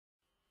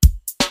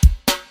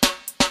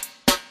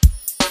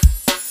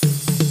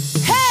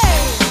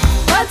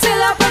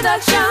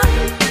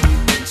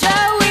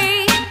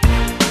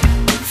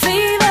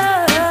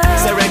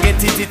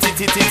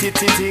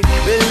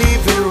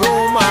believe in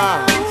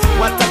rumor.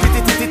 What a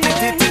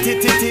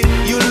pity,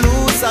 you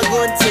lose a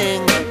good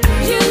thing.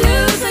 You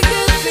lose a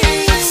good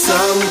thing.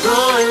 Some go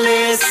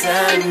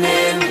listen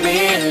and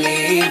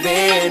believe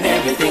in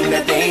everything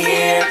that they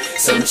hear.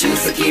 Some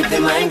choose to keep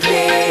their mind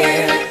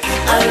clear.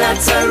 A lot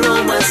of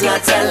rumors,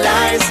 lot of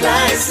lies.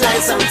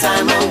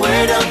 Sometimes a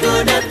word of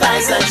good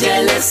advice, a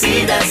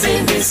jealousy that's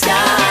in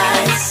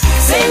disguise.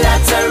 Say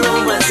lot of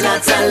rumors,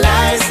 lot of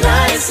lies.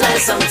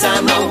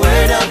 Sometimes a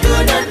word of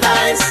good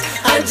advice,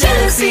 a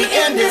jealousy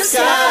in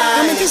disguise.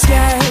 I met this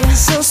guy,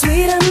 so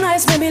sweet and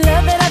nice. Made me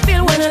love that I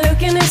feel when I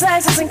look in his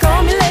eyes. Hasn't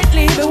called me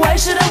lately, but why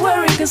should I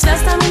worry? Cause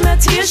last time we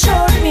met he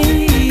assured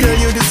me, girl,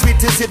 you the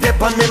sweetest, you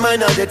dip on me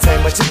mind all the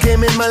time. But you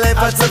came in my life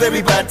at a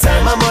very bad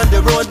time. I'm on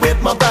the road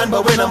with my band,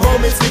 but when I'm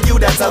home it's with you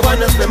that I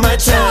wanna spend my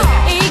time.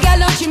 Hey girl,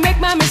 don't you make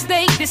my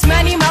mistake. This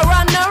man he might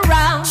run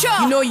around.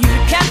 You know you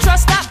can't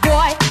trust that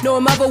boy. No,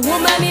 I'm a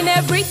woman in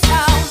every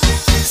town.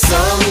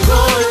 Some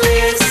go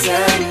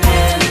listen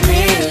and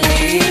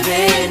believe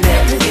in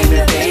everything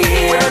that they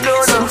hear.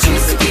 Some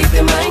choose to keep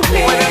their mind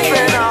clear.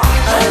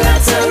 A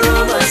lot of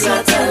rumors,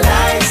 lot of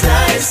lies.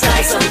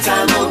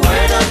 Sometimes a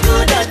word of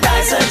good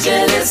advice, a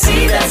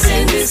jealousy that's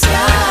in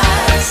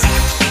disguise.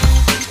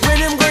 When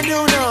I'm going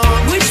to know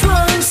which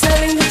one's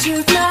telling the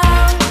truth now?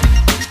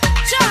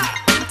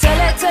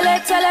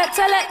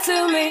 Tell it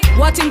to me.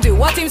 What him do,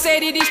 what him say,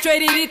 did he straight,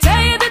 did he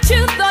tell you the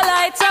truth or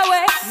light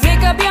away?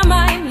 Make up your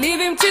mind, leave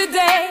him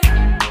today.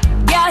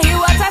 Yeah, hear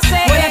what I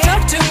say. When I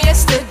talked to him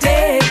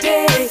yesterday,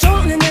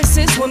 told him this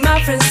is what my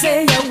friends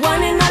say. Yeah,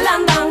 one in a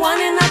London, one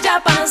in a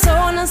Japan, so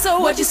on and so.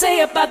 What you say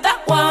about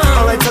that one?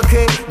 Alright,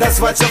 okay, that's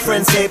what your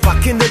friends say.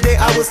 Back in the day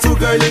I was too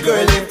girly.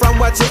 From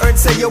what you heard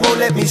say, you won't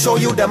let me show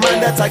you the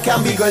man that I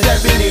can be. Girl,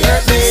 that really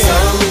hurt me.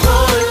 Some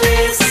go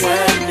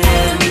listen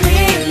and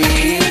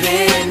believe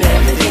in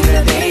everything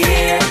that they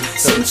hear.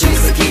 Some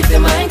choose to keep their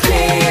mind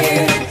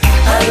clear.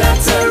 A lot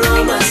of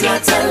rumors,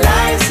 lot of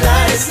lies.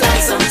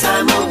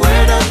 Sometimes a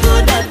word of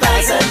good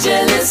advice, a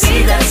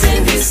jealousy that's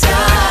in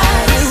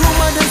disguise. A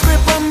rumor that's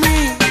grip on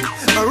me,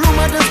 a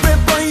rumor that's grip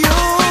on you.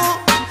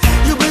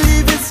 You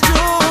believe it's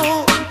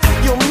true.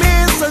 You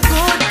miss a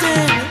good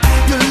thing,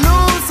 you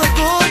lose a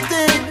good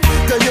thing.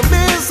 Girl, you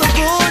miss a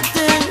good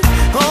thing.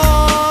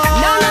 Oh,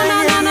 no,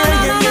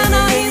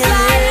 he's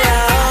lying.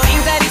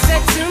 Things that he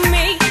said to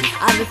me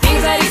are the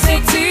things that he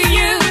said to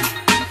you.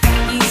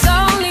 He's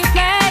only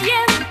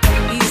playing,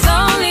 he's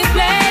only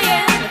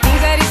playing. The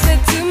things that he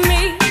said to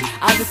me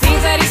are the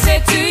things that he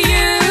said to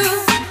you.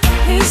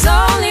 He's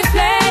only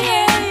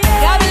playing.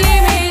 God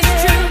believe me,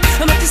 it's true.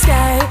 I met this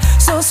guy,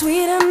 so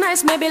sweet and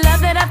nice. Maybe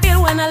love that I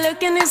feel when I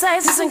look in his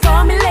eyes. Hasn't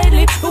called me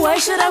lately, but why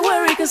should I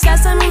worry? Cause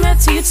last time we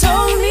met you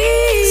told me.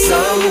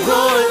 Some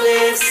go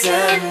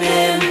listen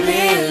and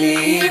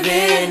believe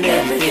in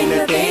everything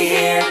that they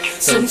hear.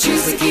 Some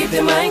choose to keep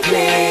their mind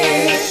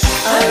clear.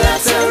 A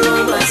lot of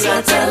rumors,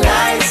 lot of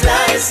lies.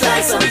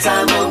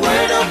 Sometimes a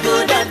word of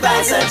good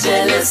advice, a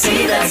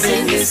jealousy that's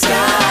in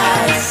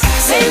disguise.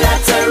 Say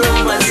lot of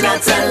rumors,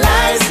 lot of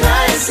lies.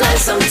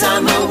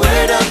 Sometimes a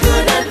word of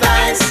good advice.